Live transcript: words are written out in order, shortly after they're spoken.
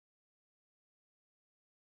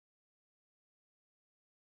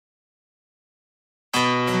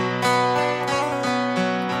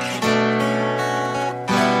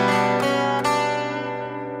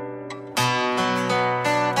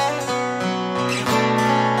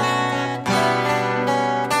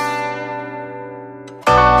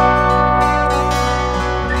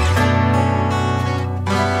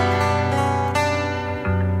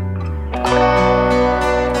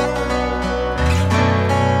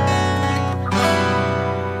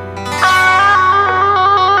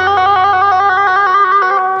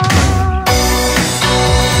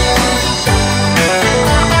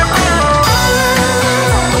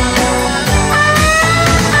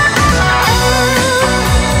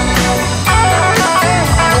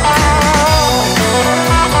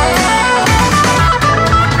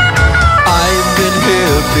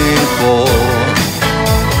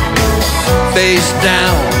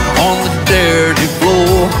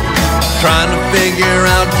trying to figure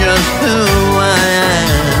out just who I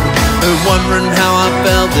am, wondering how I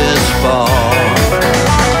fell this far.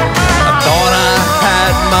 I thought I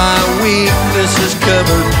had my weaknesses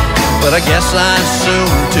covered, but I guess I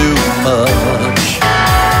assumed too much.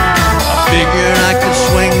 I figured I could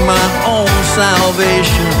swing my own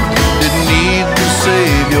salvation, didn't need the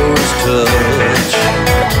Savior's touch.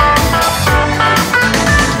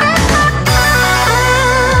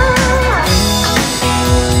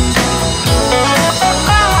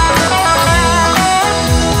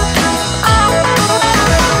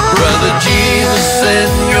 Jesus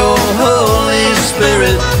and your Holy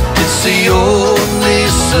Spirit, it's the only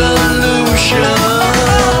solution.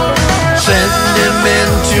 Send him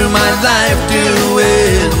into my life to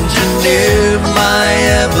engineer my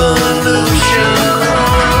evolution.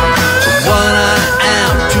 From what I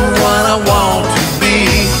am to what I want to be,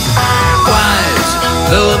 wise,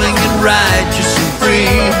 loving and righteous and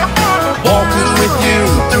free, walking with you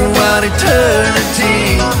throughout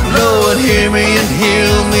eternity. Lord, hear me and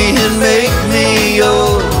heal me and make me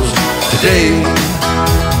yours today.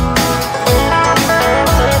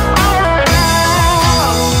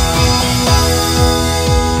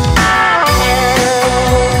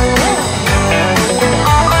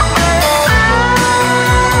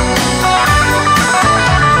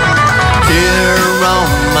 Here on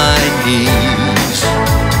my knees,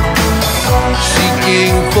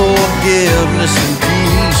 seeking forgiveness and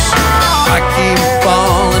peace, I keep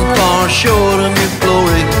falling far short of your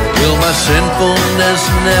glory. Will my sinfulness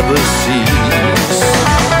never cease?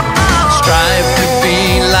 Strive to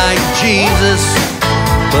be like Jesus,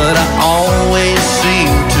 but I always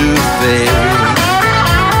seem to fail.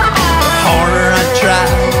 The harder I try,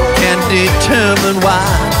 can't determine why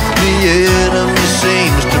the enemy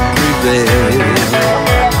seems to prevail.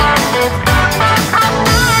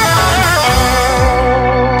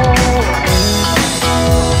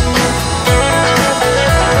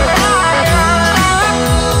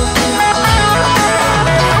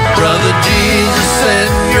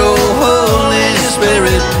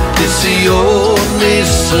 It's the only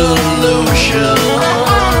solution.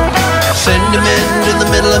 Send him into the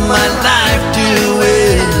middle of my life to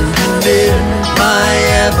engineer my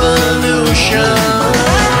evolution.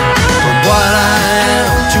 From what I am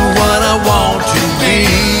to what I want to be,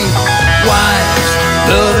 wise,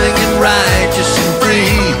 loving and righteous and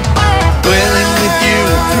free, dwelling with you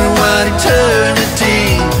throughout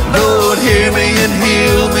eternity. Lord, hear me and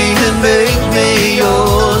heal me and make me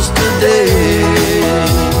yours today.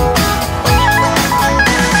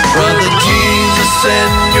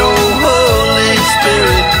 Send your Holy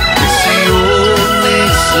Spirit, it's the only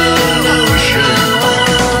solution.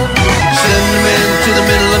 Send him into the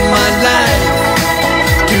middle of my life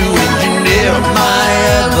to engineer my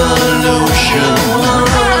evolution.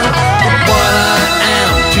 From what I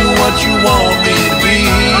am to what you want me to be,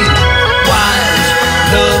 wise,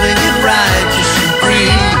 loving and righteous and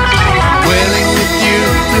free, dwelling with you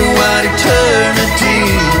throughout eternity.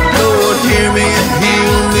 Lord, hear me and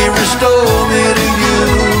heal me, restore me to you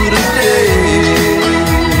today.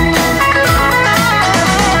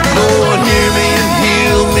 Lord, hear me and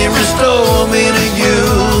heal me, restore me to you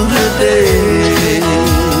today.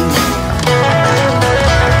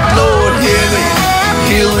 Lord, hear me,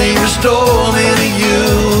 heal me, restore